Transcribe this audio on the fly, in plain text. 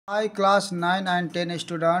Hi class 9 and 10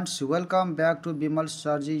 students, welcome back to Bimal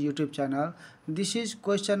Sarji YouTube channel. This is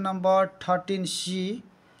question number 13c,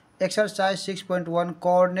 exercise 6.1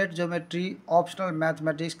 coordinate geometry optional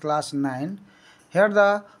mathematics class 9. Here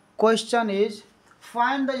the question is,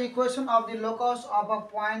 find the equation of the locus of a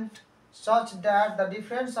point such that the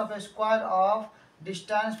difference of a square of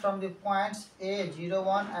distance from the points A 0,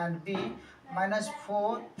 1 and B minus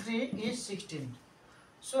 4, 3 is 16.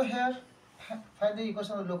 So here find the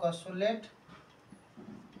equation of the locus. So let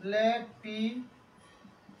P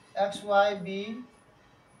x y be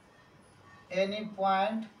any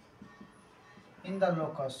point in the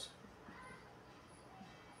locus.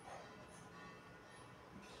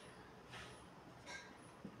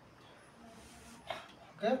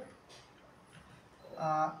 Okay.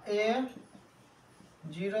 A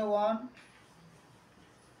 0, 1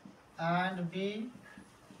 and B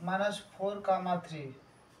minus 4 comma 3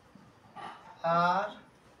 are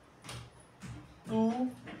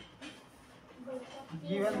two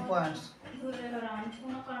given points.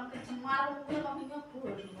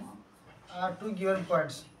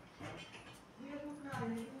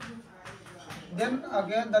 Then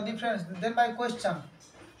again the difference. Then by question,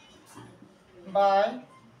 by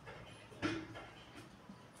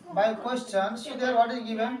question, so there what is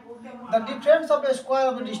given? The difference of a square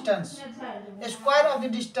of the distance. A square of the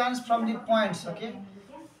distance from the points. Okay.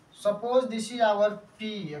 Suppose this is our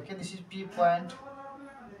P. Okay, this is P point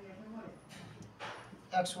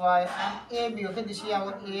x y and A B. Okay, this is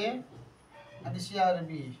our A and this is our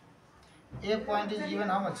B. A point is given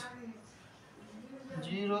how much?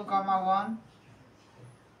 0, 1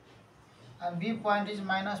 and B point is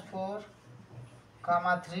minus 4,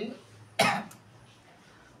 3.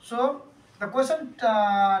 So the question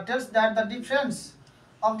tells that the difference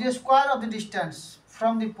of the square of the distance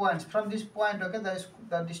from the points, from this point, okay,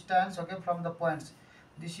 the distance, okay, from the points.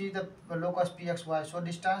 This is the locus pxy. So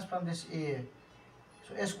distance from this A.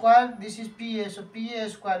 So a square, this is PA. So PA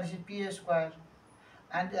square, this is PA square,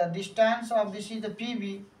 and distance of this is the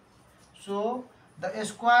PB. So the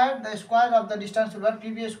square of the distance will be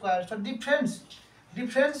PB square. So difference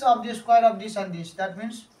of the square of this and this. That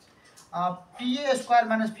means PA square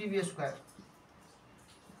minus PB square.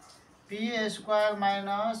 PA square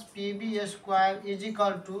minus PB square is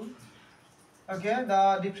equal to, okay,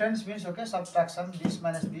 the difference means, okay, subtraction, this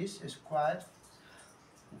minus this square.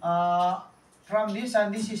 From this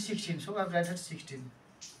and this is 16, so we have written 16.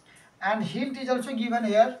 And hint is also given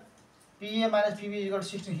here, PA minus PB is equal to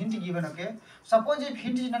 16, hint given, okay. Suppose if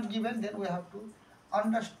hint is not given, then we have to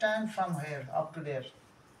understand from here up to there,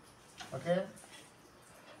 okay.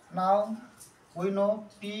 Now we know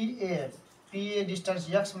PA distance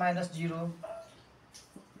x minus 0.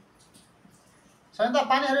 Samantha,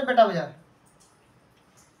 पानी हरे बेटा बजा.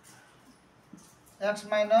 X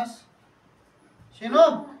minus,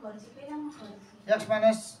 x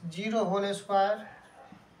minus 0 whole square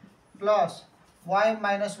plus y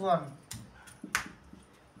minus 1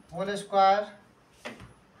 whole square,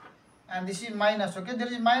 and this is minus, okay,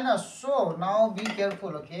 there is minus, so now be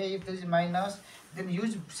careful, okay, if there is minus then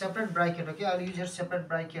use separate bracket, okay, I'll use a separate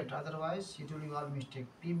bracket, otherwise it will be all mistake.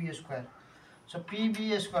 PB square, so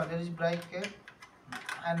PB square, there is bracket,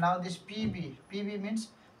 and now this PB means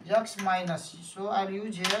x minus, so I'll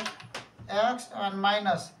use here x and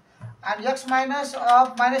minus, and x minus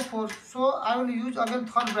of minus 4, so I will use again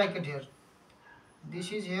third bracket here.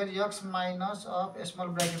 This is here x minus of a small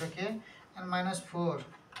bracket, okay, and minus 4,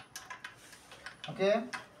 okay,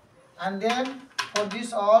 and then for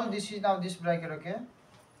this all, this is now this bracket, okay,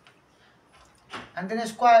 and then a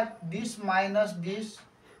square, this minus this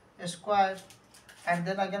square, and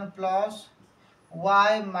then again plus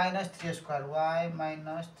y minus 3 square, y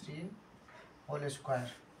minus 3 whole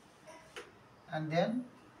square, and then,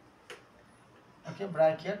 okay,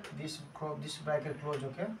 bracket, this bracket close,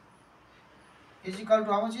 okay, is equal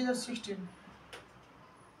to how much is that? 16.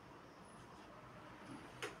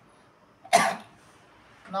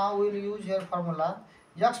 Now we will use here formula.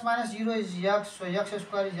 X minus 0 is x, so x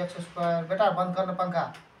square is x square. Beta, band karna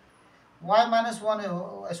pankha. Y minus 1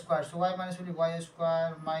 is square, so y minus will be y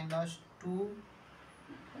square minus 2.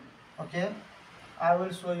 Okay, I will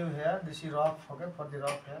show you here. This is rough, okay, for the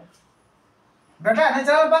rough here. Beta,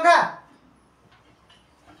 natural pankha.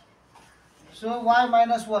 So y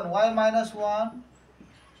minus 1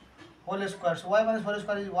 whole square. So y minus whole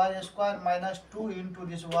square is y square minus 2 into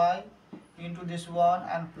this y into this 1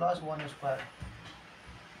 and plus 1 square.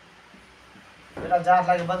 Beta jar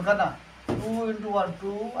like band karna. 2 into 1,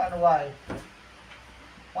 2 and y.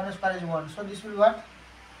 1 square is 1. So this will be what?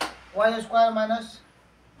 Y square minus.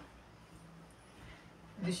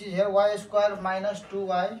 this is here y square minus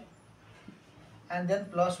 2y and then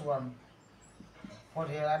plus 1 for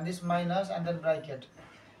here, and this minus and then bracket.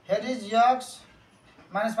 Here is x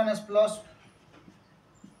minus minus plus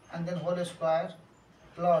and then whole square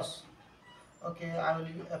plus. Okay, I will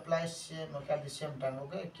apply same, okay, at the same time.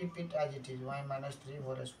 Okay, keep it as it is, y minus 3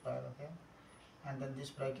 whole square. Okay, and then this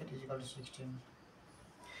bracket is equal to 16.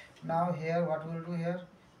 Now here what we will do here,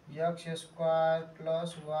 x square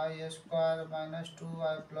plus y square minus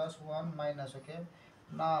 2y plus 1 minus. Okay,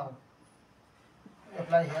 now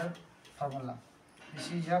apply here formula.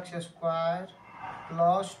 This is x square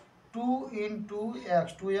plus 2 into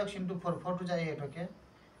x, 2x into 4, 4 to the 8. Okay,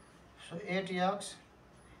 so 8x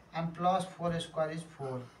and plus 4 square is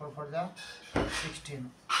 4, 4 for the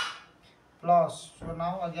 16 plus. So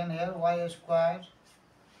now again here y square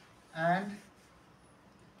and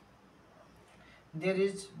there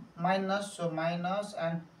is minus, so minus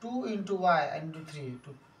and 2 into y and into 3,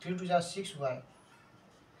 3 to the 6y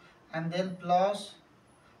and then plus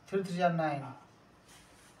 3 to the 9,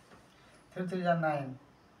 3 to the 9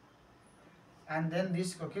 and then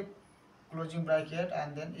this, okay, closing bracket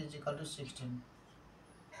and then is equal to 16.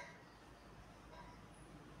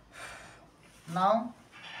 Now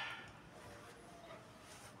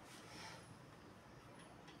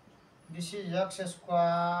this is x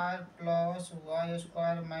square plus y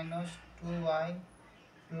square minus 2y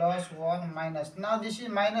plus 1 minus. Now this is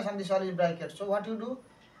minus and this all is bracket. So what you do?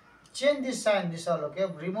 Change this sign, this all. Okay,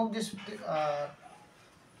 remove this.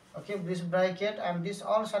 Okay, this bracket and this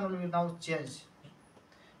all sign will be now changed.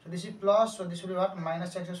 So this is plus. So this will be what?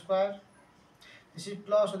 Minus x square. This is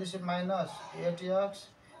plus. So this is minus 8x.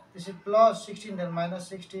 This is plus 16. Then minus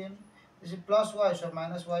 16. This is plus y. So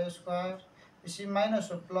minus y square. This is minus,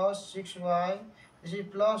 so plus 6y. This is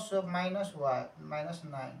plus, so minus y, minus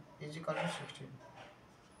 9 is equal to 16.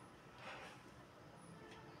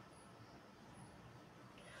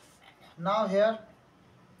 Now here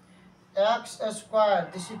x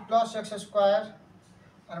square, this is plus x square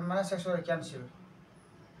and minus x square cancel.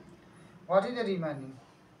 What is the remaining?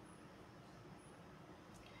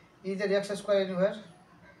 Is there x square anywhere?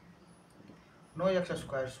 No x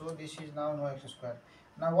square, so this is now no x square.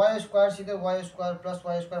 Now y square, see the y square plus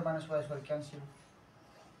y square minus y square cancel.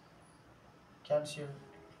 Cancel.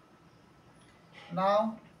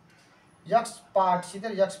 Now x part, see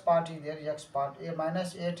the x part is there, x part, a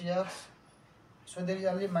minus 8x. So there is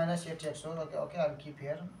only minus 8x. So okay, I'll keep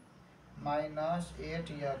here minus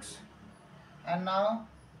 8x. And now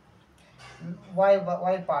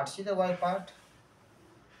y part, see the y part,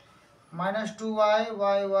 minus 2y,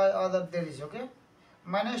 y other there is, okay,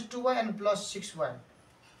 minus 2y and plus 6y,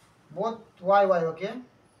 both y, okay.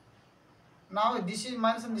 Now this is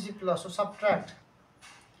minus and this is plus, so subtract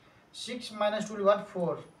 6 minus 2 will be what?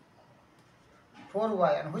 4,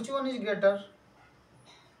 4y, and which one is greater?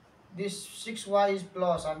 This 6y is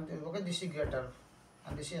plus and okay, this is greater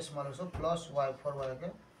and this is smaller, so plus y, 4y,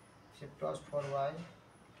 okay, so plus 4y.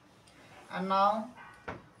 And now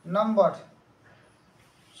number,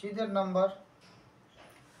 see the number,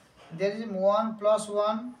 there is 1 plus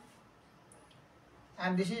 1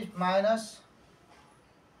 and this is minus,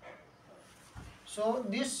 so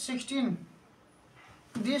this 16,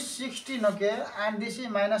 okay, and this is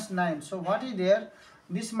minus 9. So what is there?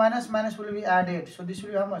 This minus minus will be added, so this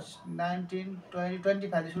will be how much? 19, 20,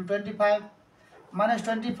 25, this will be 25 minus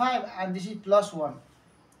 25 and this is plus 1.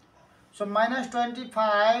 So minus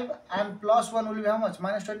 25 and plus 1 will be how much?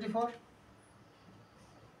 Minus 24.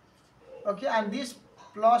 Okay, and this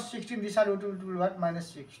plus 16, this side will be what? Minus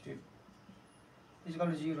 16 is equal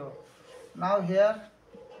to 0. Now here,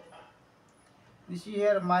 this is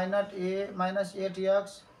here minus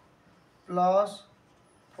 8x plus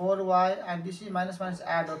 4y and this is minus minus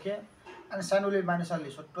add, okay, and sign will be minus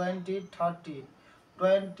only. So 20, 30,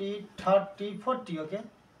 20, 30, 40, okay,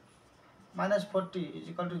 minus 40 is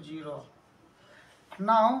equal to 0.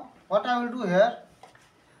 Now what I will do here,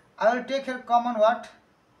 I will take here common what?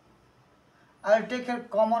 I will take here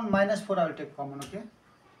common minus 4, I will take common, okay.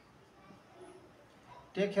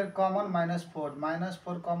 Take here common minus 4. Minus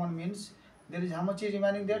 4 common means there is how much is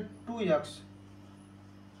remaining there? 2x.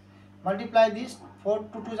 Multiply this, 4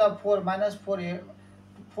 to 2 is 4, minus 4,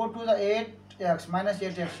 4 to the 8x, minus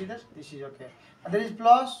 8x, see this? This is okay. And there is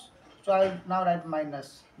plus, so I will now write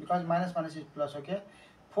minus, because minus minus is plus, okay.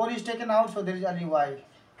 4 is taken out, so there is only y.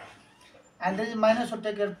 And there is minus, so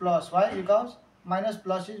take here plus. Why? Because minus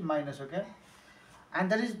plus is minus, okay.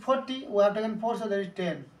 And there is 40, we have taken 4, so there is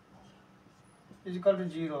 10 is equal to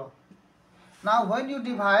 0. Now when you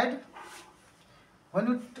divide, when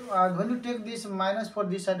you take this minus for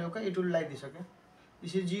this side, okay, it will like this, okay.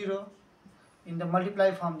 This is 0. in the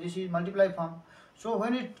multiply form. This is multiply form. So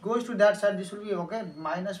when it goes to that side, this will be okay,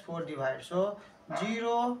 minus 4 divide. So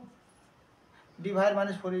 0 divide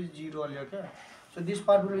minus 4 is 0 only, okay. So this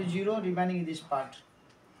part will be 0, remaining in this part.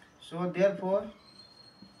 So therefore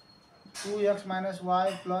 2x minus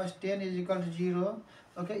y plus 10 is equal to 0,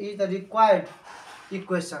 okay, is the required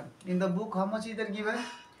equation. In the book, how much is there given?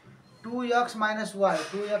 2x minus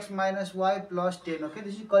y plus 10, okay.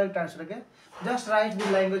 This is correct answer, okay. Just write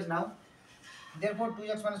the language now. Therefore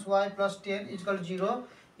 2x minus y plus 10 is equal to 0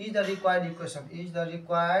 is the required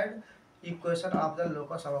equation, of the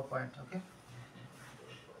locus of a point, okay.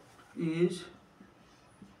 Is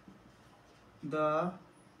the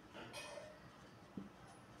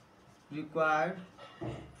required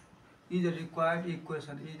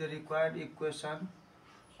equation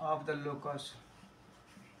of the locus,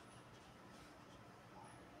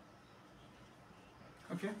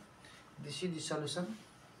 okay. This is the solution.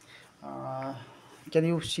 Can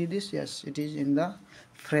you see this? Yes, it is in the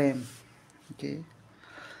frame, okay.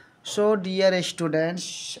 So dear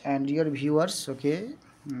students and dear viewers, okay,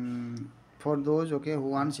 for those, okay, who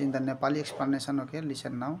wants in the Nepali explanation, okay,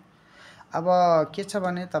 listen now. अब के छ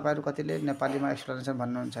भने तपाईहरु कतिले नेपालीमा explanation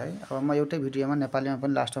भन्नुहुन्छ है। अब म एउटै भिडियोमा नेपालीमा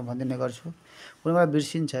पनि लास्टमा भनिदिने गर्छु, कुनैमा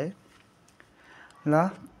बिर्सिन्छ है। ल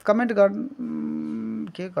कमेन्ट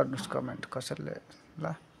के गर्नुस्, कमेन्ट कसैले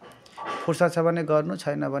ल फुर्सद छ भने गर्नु,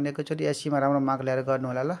 छैन भने एकैचोटी एसीमा राम्रो मार्क ल्याएर गर्नु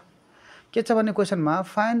होला। ल के छ भने क्वेशनमा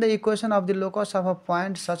find the equation of the locus of a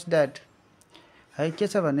point such that, है के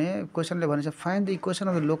छ भने क्वेशनले भनेछ find the equation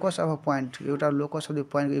of the locus of a point, एउटा लोकस अफ द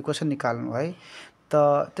पोइन्टको इक्वेसन निकाल्नु है।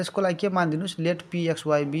 त त्यसको लागि के मानिदिनुस्, late P x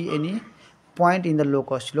Y be any point in the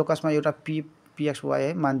locus, लोकसमा एउटा पी एक्स वाई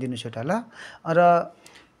है मानिदिनुस् एउटा। ल र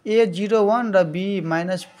A01 र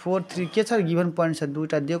B-4 3 के छ, गिभन पोइन्ट छ,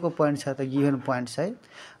 दुईटा दिएको पोइन्ट छ त गिभन पोइन्ट्स है।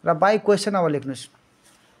 र बाई क्वेशन अब लेख्नुस्,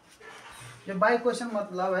 यो बाई क्वेशन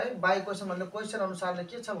मतलब है, बाई क्वेशन मतलब क्वेशन अनुसारले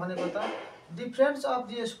के छ भनेको त difference of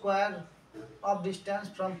the square of distance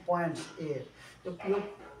from points A, yo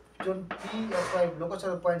Jun P x Y locus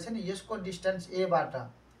of point छ नि, यसको डिस्टेन्स ए बाट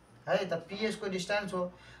है त पी यसको डिस्टेन्स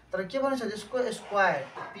हो, तर के भन्छ यसको स्क्वायर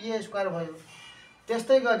पी ए स्क्वायर भयो।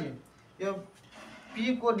 त्यस्तै गरी यो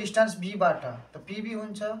पी को डिस्टेन्स बी बाट त पी बी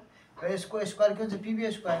हुन्छ र यसको स्क्वायर के हुन्छ पी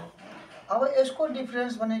बी स्क्वायर। अब यसको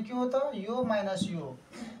डिफरेन्स भने के हो त, यो माइनस यो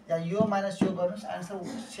या यो माइनस यो गर्नुस्, आन्सर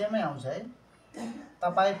सेमै आउँछ है।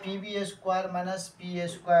 तपाई P B square minus P A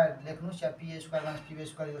square लेख्नुस् या P A square minus P B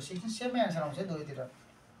square यो सिक्नु, सेमै आन्सर आउँछ है दुवैतिर।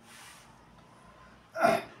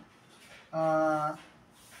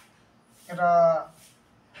 र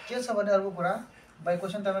के छ भने अर्को कुरा, बाइ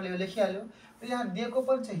क्वेशन तपाईले यो लेखिहाल्यो, यहाँ दिएको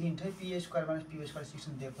पनि छ हिन्ट है, P A square minus P B square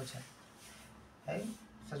 16 दिएको छ है,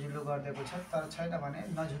 सजिलो गरिदिएको छ। तर छैन भने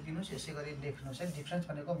नझुकिनुस्, यसै गरी लेख्नुस् है। डिफरेन्स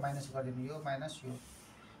भनेको माइनस गरिदिनु, यो माइनस यो,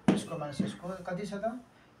 यसको माइनस यसको कति छ त,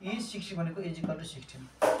 ई 60 भनेको इज इक्वल टु 16।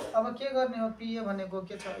 अब के गर्ने हो, पी ए भनेको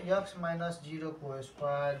के छ, x माइनस 0 को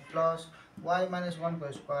स्क्वायर प्लस y माइनस 1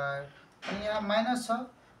 को स्क्वायर, अनि यहाँ माइनस छ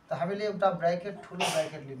त हामीले एउटा ब्रैकेट, ठुलो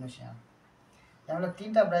ब्रैकेट लिनुस्। यहाँ हामीलाई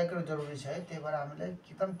तीनटा ब्रैकेट जरुरी छ है, त्यही भएर हामीले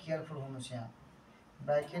एकदम केयरफुल हुनुस्। यहाँ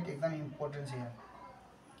ब्रैकेट एकदम इम्पोर्टेन्ट छ। यहाँ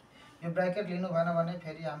यो ब्रैकेट लिनु भएन भने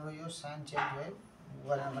फेरि हाम्रो यो साइन चेन्ज भयो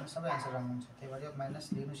गरेन भने सबै आन्सर रङ हुन्छ, त्यही भएर यो माइनस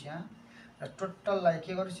लिनुस् यहाँ। र टोटललाई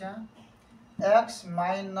के गर्नुस्, यहाँ x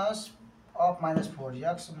minus of minus 4,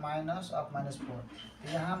 x minus of minus 4,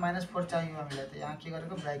 यहाँ माइनस 4 चाहियो हामीलाई, त यहाँ के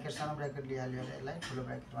गरेको ब्रैकेट, सानो ब्रैकेट लिइहाल्यो, यसलाई ठुलो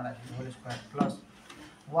ब्रैकेटमा राख्नु, whole square plus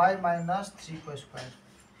y minus 3 को स्क्वायर।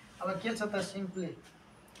 अब के छ त, सिम्पली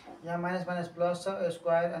यहाँ माइनस माइनस प्लस छ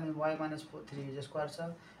स्क्वायर, अनि y माइनस 3 स्क्वायर छ,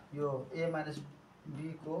 यो a माइनस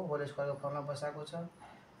b को होल स्क्वायर को फर्मुला बसाएको छ।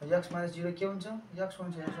 x माइनस 0 के हुन्छ, x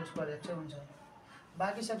हुन्छ, x स्क्वायर x हुन्छ,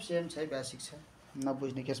 बाँकी सब सेम छ, बेसिक छ,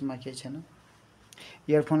 नबुझ्ने केसमा केही छैन।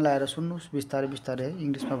 इयरफोन लगाएर सुन्नुस् बिस्तारै बिस्तारै,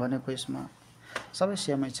 इङ्ग्लिसमा भनेको यसमा सबै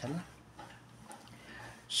सेमै छ। ल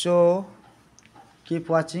सो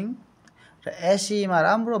किप वाचिङ, र एसीमा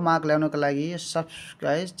राम्रो मार्क ल्याउनको लागि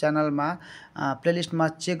सब्सक्राइब च्यानलमा प्लेलिस्टमा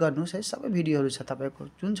चेक गर्नुस् है, सबै भिडियोहरू छ तपाईको।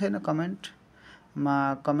 जुन छैन कमेन्टमा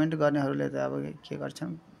कमेन्ट गर्नेहरूले त अब के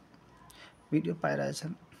गर्छन्, भिडियो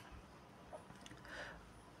पाइरहेछन्।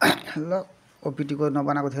 ल ओपिटी को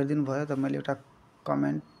नबनाएको धेरै दिन भयो, त मैले एउटा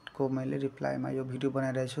कमेन्टको मैले रिप्लाईमा यो भिडियो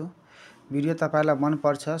बनाइरहेछु। भिडियो तपाईलाई मन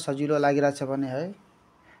पर्छ, सजिलो लागिरहेछ भने है,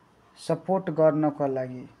 सपोर्ट गर्नको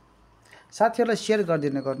लागि साथीहरूलाई शेयर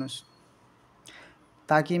गरिदिने गर्नुस्,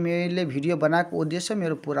 ताकि मैले भिडियो बनाएको उद्देश्य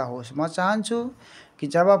मेरो पूरा होस्। म चाहन्छु कि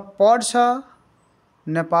जब पढ्छ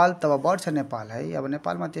नेपाल तब बढ्छ नेपाल है। अब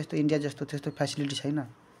नेपालमा त्यस्तो इन्डिया जस्तो त्यस्तो फ्यासिलिटी छैन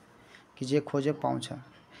कि जे खोजे पाउँछ।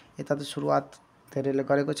 यता त सुरुवात धेरैले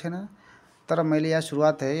गरेको छैन, तर मैले यहाँ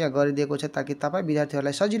सुरुवात है यहाँ गरिदिएको छ ताकि तपाईँ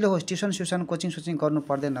विद्यार्थीहरूलाई सजिलो होस्, ट्युसन कोचिङ गर्नु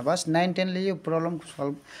पर्दैन। बस 9-10 ले यो problem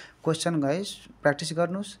solve question guys practice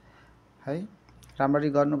गर्नुहोस् है। राम्ररी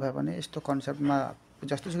गर्नुभयो भने यस्तो कन्सेप्टमा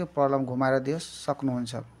जस्तोसुकै प्रब्लम घुमाएर दियोस्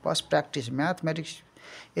सक्नुहुन्छ। बस प्र्याक्टिस, म्याथमेटिक्स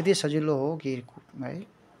यति सजिलो हो कि है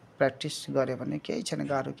प्र्याक्टिस गऱ्यो भने केही छैन,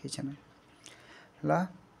 गाह्रो केही छैन ल।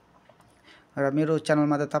 र मेरो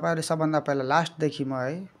च्यानलमा त तपाईँहरूले सबभन्दा पहिला लास्टदेखि म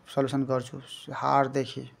है सल्युसन गर्छु,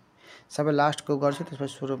 हार्डदेखि सबै लास्टको गर्छु,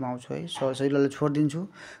 त्यसपछि सुरुमा आउँछु है। सजिलोले छोडिदिन्छु,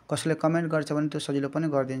 कसैले कमेन्ट गर्छ भने त्यो सजिलो पनि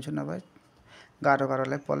गरिदिन्छु, नभए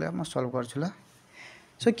गाह्रोलाई पहिला म सल्भ गर्छु ल।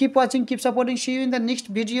 So keep watching, keep supporting. See you in the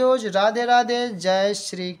next videos. Radhe Radhe, Jai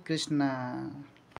Shri Krishna.